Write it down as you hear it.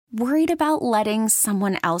Worried about letting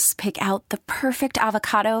someone else pick out the perfect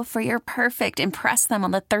avocado for your perfect impress them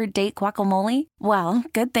on the third date guacamole? Well,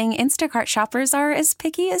 good thing Instacart shoppers are as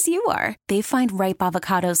picky as you are. They find ripe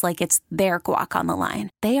avocados like it's their guac on the line.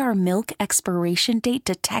 They are milk expiration date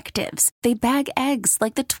detectives. They bag eggs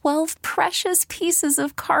like the 12 precious pieces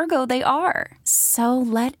of cargo they are. So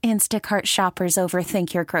let Instacart shoppers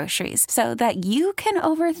overthink your groceries so that you can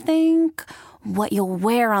overthink what you'll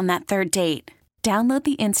wear on that third date. Download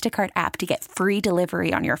the Instacart app to get free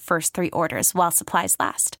delivery on your first 3 orders while supplies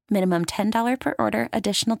last. Minimum $10 per order.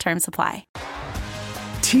 Additional terms apply.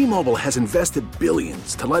 T-Mobile has invested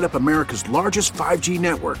billions to light up America's largest 5G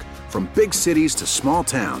network, from big cities to small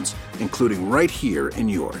towns, including right here in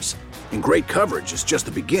yours. And great coverage is just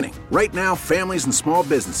the beginning. Right now, families and small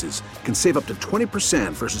businesses can save up to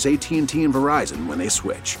 20% versus AT&T and Verizon when they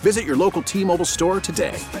switch. Visit your local T-Mobile store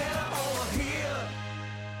today.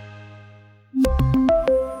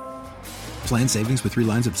 Plan savings with 3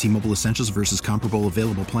 lines of T-Mobile Essentials versus comparable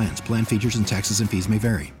available plans. Plan features and taxes and fees may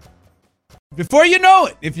vary. Before you know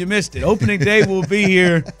it, if you missed it, opening day will be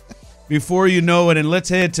here before you know it. And let's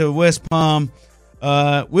head to West Palm.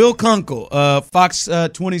 Will Kunkel, Fox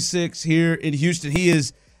 26 here in Houston. He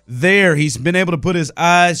is there. He's been able to put his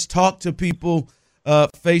eyes, talk to people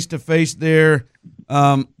face-to-face there.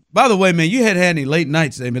 By the way, man, you had any late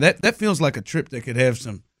nights there, man. That feels like a trip that could have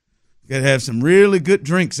some really good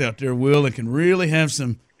drinks out there, Will, and can really have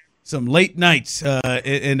some late nights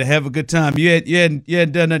and to have a good time. You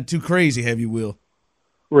hadn't done nothing too crazy, have you, Will?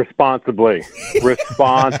 Responsibly.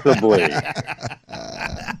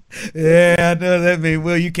 Yeah, I know that, man.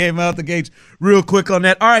 Will, you came out the gates real quick on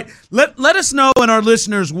that. All right, let us know and our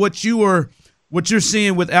listeners what you're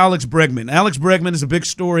seeing with Alex Bregman. Alex Bregman is a big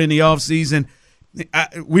story in the offseason.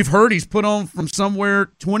 We've heard he's put on from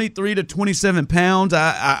somewhere 23 to 27 pounds.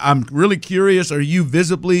 I'm really curious. Are you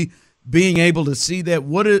visibly being able to see that?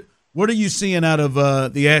 What are you seeing out of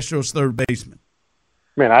the Astros third baseman?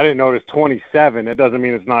 Man, I didn't notice 27. It doesn't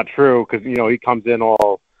mean it's not true because, he comes in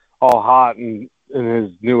all hot and in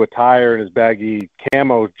his new attire and his baggy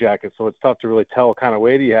camo jacket, so it's tough to really tell what kind of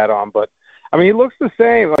weight he had on. But, he looks the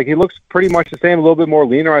same. Like, he looks pretty much the same, a little bit more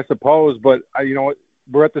leaner, I suppose. But,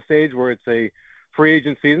 we're at the stage where it's a free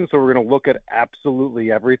agent season, so we're going to look at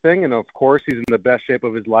absolutely everything. And, of course, he's in the best shape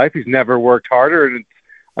of his life. He's never worked harder, and it's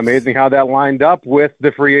amazing how that lined up with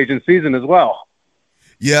the free agent season as well.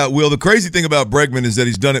 Yeah, Will, the crazy thing about Bregman is that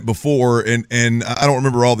he's done it before, and I don't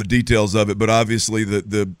remember all the details of it, but obviously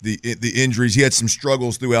the injuries, he had some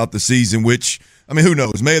struggles throughout the season, which, who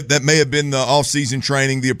knows? That may have been the off-season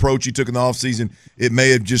training, the approach he took in the off-season. It may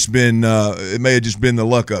have just been the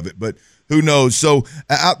luck of it, but who knows? So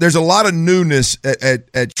there's a lot of newness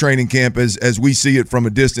at training camp as we see it from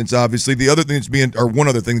a distance. Obviously, one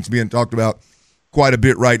other thing that's being talked about quite a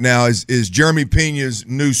bit right now is Jeremy Pena's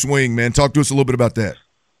new swing. Man, talk to us a little bit about that.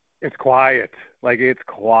 It's quiet. It's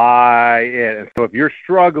quiet. And so if you're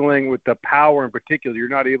struggling with the power in particular, you're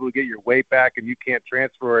not able to get your weight back and you can't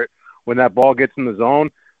transfer it when that ball gets in the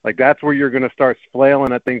zone, that's where you're going to start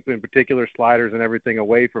flailing at things, in particular sliders and everything,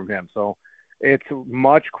 away from him. So it's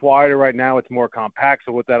much quieter right now. It's more compact.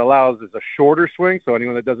 So what that allows is a shorter swing. So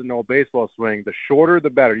anyone that doesn't know a baseball swing, the shorter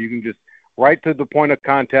the better. You can just right to the point of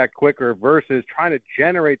contact quicker versus trying to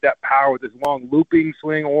generate that power with this long looping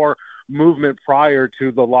swing or movement prior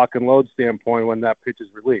to the lock and load standpoint when that pitch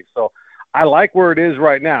is released. So I like where it is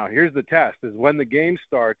right now. Here's the test, is when the game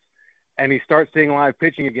starts and he starts seeing live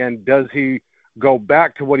pitching again, does he go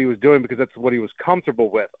back to what he was doing because that's what he was comfortable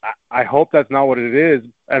with? I hope that's not what it is,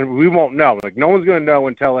 and we won't know. No one's going to know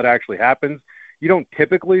until it actually happens. You don't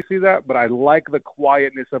typically see that, but I like the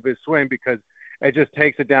quietness of his swing because it just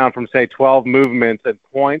takes it down from, say, 12 movements and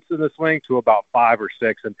points in the swing to about 5 or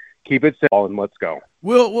 6, and keep it simple and let's go.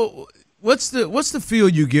 Well, what's the feel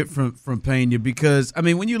you get from Pena? Because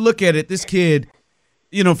when you look at it, this kid,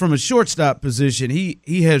 from a shortstop position,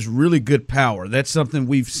 he has really good power. That's something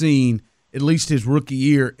we've seen at least his rookie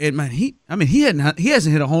year. And man, he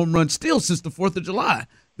hasn't hit a home run still since the 4th of July.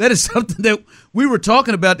 That is something that we were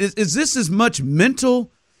talking about. Is this as much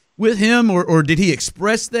mental with him, or did he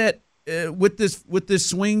express that with this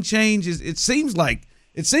swing change? It seems like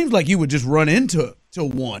you would just run into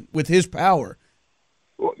one with his power.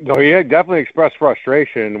 No, he definitely expressed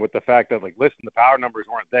frustration with the fact that, listen, the power numbers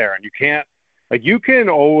weren't there, and you can't. You can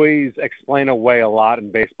always explain away a lot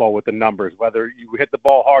in baseball with the numbers. Whether you hit the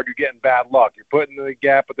ball hard, you're getting bad luck. You're putting in the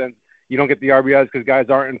gap, but then you don't get the RBIs because guys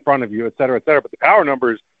aren't in front of you, et cetera, et cetera. But the power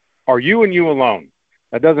numbers are you and you alone.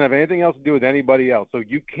 That doesn't have anything else to do with anybody else. So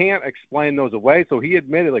you can't explain those away. So he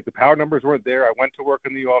admitted, the power numbers weren't there. I went to work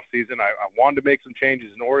in the off season. I wanted to make some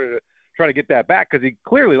changes in order to try to get that back because he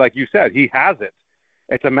clearly, like you said, he has it.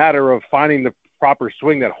 It's a matter of finding the proper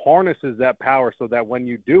swing that harnesses that power so that when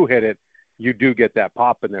you do hit it, you do get that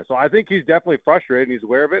pop in there. So I think he's definitely frustrated and he's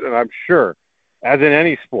aware of it. And I'm sure, as in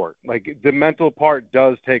any sport, like the mental part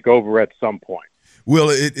does take over at some point. Well,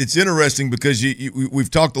 it's interesting because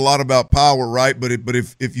we've talked a lot about power, right? But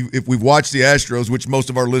if we've watched the Astros, which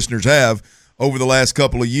most of our listeners have over the last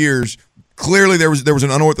couple of years, clearly there was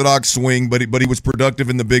an unorthodox swing, but he was productive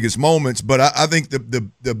in the biggest moments. But I think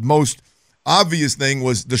the most obvious thing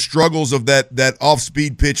was the struggles of that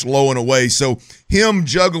off-speed pitch low and away. So him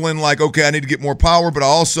juggling like, okay, I need to get more power, but I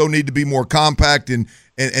also need to be more compact and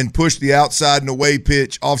push the outside and away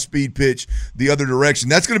pitch, off-speed pitch the other direction.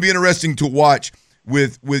 That's going to be interesting to watch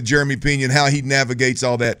with Jeremy Pena and how he navigates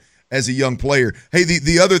all that as a young player. Hey,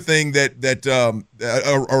 the other thing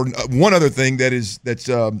or one other thing that's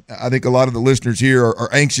I think a lot of the listeners here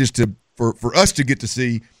are anxious for us to get to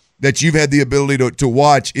see that you've had the ability to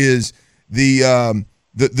watch is the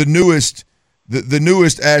newest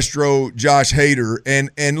Astro, Josh Hader.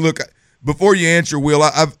 And look, before you answer, Will,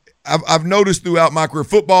 I've noticed throughout my career,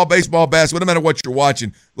 football, baseball, basketball, no matter what you're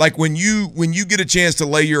watching, like when you get a chance to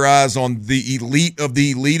lay your eyes on the elite of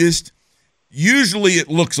the elitist, usually it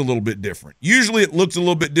looks a little bit different.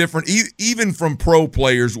 Even from pro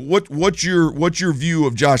players. What's your view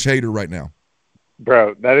of Josh Hader right now?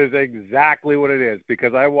 Bro, that is exactly what it is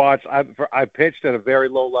because I pitched at a very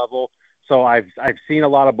low level, so I've seen a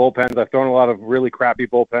lot of bullpens. I've thrown a lot of really crappy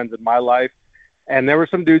bullpens in my life. And there were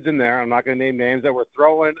some dudes in there, I'm not going to name names, that were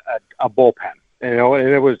throwing a bullpen, and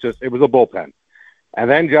it was a bullpen. And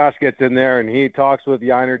then Josh gets in there and he talks with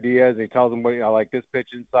Yainer Diaz and he tells him, I like this pitch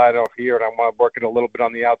inside off here and I want to work it a little bit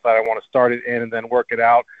on the outside. I want to start it in and then work it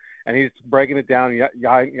out. And he's breaking it down.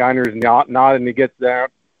 Yainer's nodding and he gets there,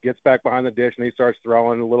 gets back behind the dish and he starts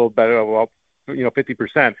throwing a little bit of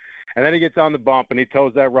 50%. And then he gets on the bump and he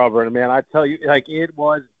toes that rubber. And man, I tell you, like it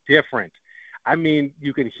was different. I mean,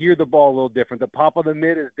 you can hear the ball a little different. The pop of the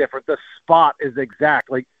mid is different. The spot is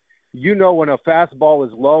exact. Like, when a fastball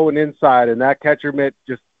is low and inside and that catcher mitt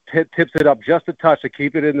just tips it up just a touch to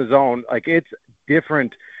keep it in the zone, like it's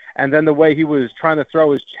different. And then the way he was trying to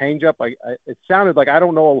throw his changeup, it sounded like, I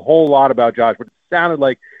don't know a whole lot about Josh, but it sounded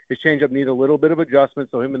like his changeup needed a little bit of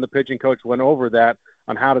adjustment. So him and the pitching coach went over that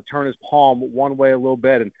on how to turn his palm one way a little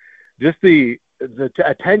bit. And just the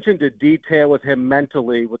attention to detail with him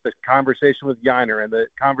mentally, with the conversation with Yainer and the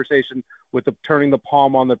conversation with the turning the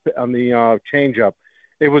palm on the changeup,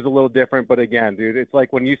 it was a little different. But again, dude, it's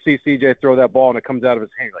like when you see CJ throw that ball and it comes out of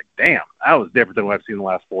his hand, you're like, damn, that was different than what I've seen in the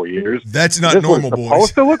last 4 years. That's not normal, boys.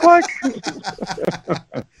 Supposed to look like?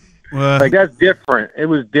 Like that's different. It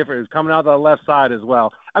was different. It was coming out of the left side as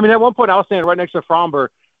well. I mean, at one point I was standing right next to Fromber,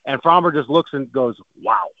 and Fromber just looks and goes,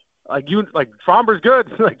 wow. Like Fromber's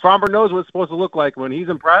good. Like Fromber knows what it's supposed to look like. When he's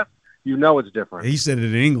impressed, it's different. He said it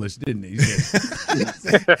in English, didn't he?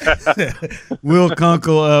 Will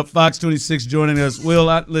Kunkel, Fox 26, joining us. Will,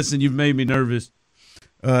 listen, you've made me nervous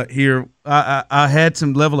here. I had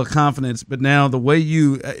some level of confidence, but now the way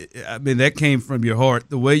that came from your heart.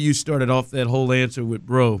 The way you started off that whole answer with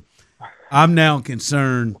bro, I'm now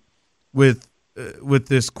concerned with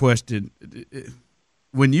this question.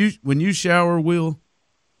 When you shower, Will,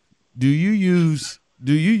 do you use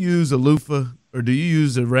a loofah or do you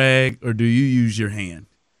use a rag or do you use your hand?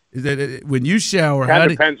 Is that when you shower? That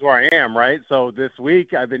depends where I am, right? So this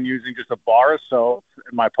week I've been using just a bar of soap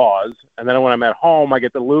in my paws, and then when I'm at home I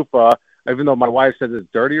get the loofah. Even though my wife says it's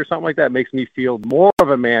dirty or something like that, it makes me feel more of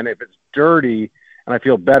a man if it's dirty, and I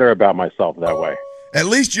feel better about myself that way. At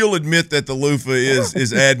least you'll admit that the loofah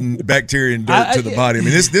is adding bacteria and dirt to the body. I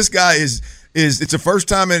mean, this guy is it's the first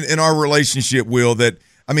time in our relationship, Will, that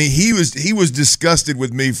I mean he was disgusted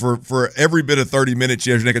with me for every bit of 30 minutes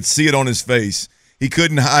yesterday. I could see it on his face. He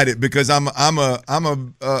couldn't hide it because I'm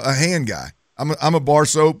a hand guy. I'm a bar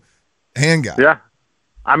soap hand guy. Yeah,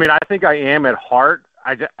 I mean I think I am at heart.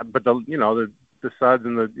 But the suds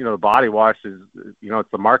and the body wash is,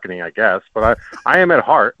 it's the marketing, I guess. But I am at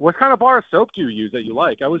heart. What kind of bar of soap do you use that you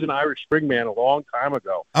like? I was an Irish Spring man a long time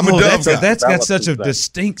ago. I'm a Dove guy. That's got such a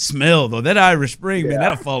distinct smell, though. That Irish Spring, man,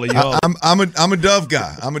 that'll follow you all. I'm a Dove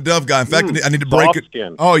guy. In fact, I need to break it.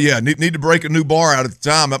 Skin. Oh, yeah. Need to break a new bar out at the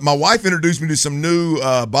time. My wife introduced me to some new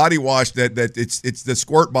body wash that it's the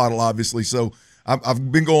squirt bottle, obviously. So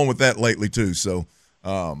I've been going with that lately, too. So.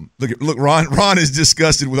 Look, Ron is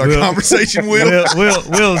disgusted with our conversation.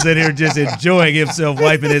 Will's in here just enjoying himself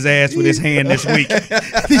wiping his ass with his hand this week.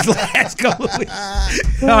 These last couple of weeks.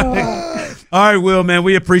 All right, Will, man,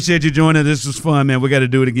 we appreciate you joining. This was fun, man. We got to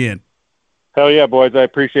do it again. Hell yeah, boys. I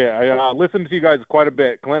appreciate it. I listen to you guys quite a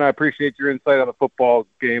bit. Clint, I appreciate your insight on the football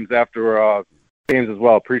games after games as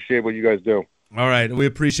well. Appreciate what you guys do. All right. We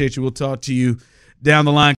appreciate you. We'll talk to you down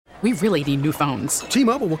the line. We really need new phones.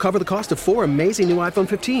 T-Mobile will cover the cost of 4 amazing new iPhone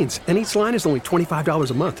 15s, and each line is only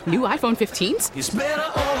 $25 a month. New iPhone 15s? It's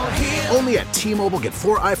better over here. Only at T-Mobile, get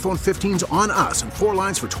 4 iPhone 15s on us and 4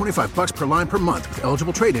 lines for $25 per line per month with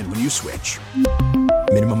eligible trade-in when you switch.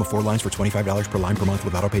 Minimum of 4 lines for $25 per line per month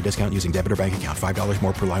with autopay discount using debit or bank account. $5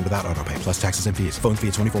 more per line without autopay, plus taxes and fees. Phone fee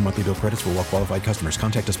at 24 monthly bill credits for well-qualified customers.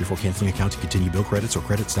 Contact us before canceling account to continue bill credits or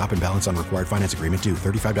credit stop and balance on required finance agreement due.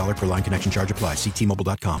 $35 per line connection charge applies. See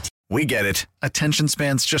T-Mobile.com. We get it. Attention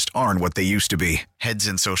spans just aren't what they used to be. Heads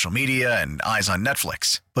in social media and eyes on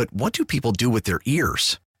Netflix. But what do people do with their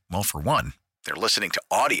ears? Well, for one, they're listening to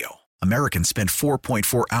audio. Americans spend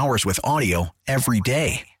 4.4 hours with audio every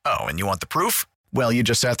day. Oh, and you want the proof? Well, you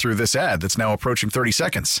just sat through this ad that's now approaching 30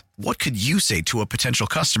 seconds. What could you say to a potential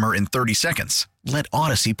customer in 30 seconds? Let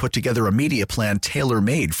Odyssey put together a media plan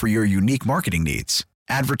tailor-made for your unique marketing needs.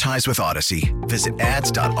 Advertise with Odyssey. Visit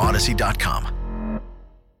ads.odyssey.com.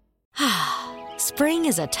 Spring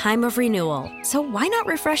is a time of renewal, so why not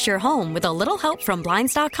refresh your home with a little help from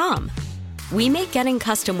Blinds.com? We make getting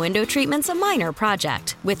custom window treatments a minor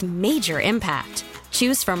project with major impact.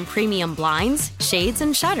 Choose from premium blinds, shades,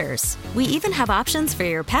 and shutters. We even have options for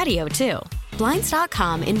your patio, too.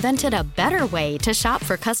 Blinds.com invented a better way to shop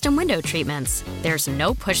for custom window treatments. There's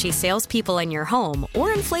no pushy salespeople in your home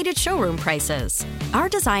or inflated showroom prices. Our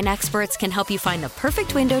design experts can help you find the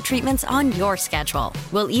perfect window treatments on your schedule.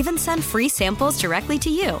 We'll even send free samples directly to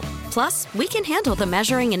you. Plus, we can handle the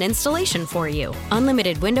measuring and installation for you.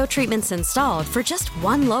 Unlimited window treatments installed for just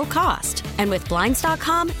one low cost. And with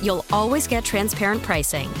Blinds.com, you'll always get transparent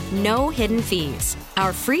pricing. No hidden fees.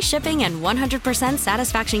 Our free shipping and 100%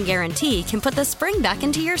 satisfaction guarantee can put the spring back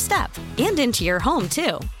into your step and into your home,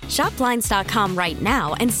 too. Shop Blinds.com right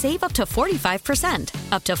now and save up to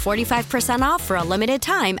 45%. Up to 45% off for a limited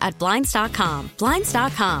time at Blinds.com.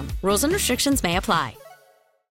 Blinds.com. Rules and restrictions may apply.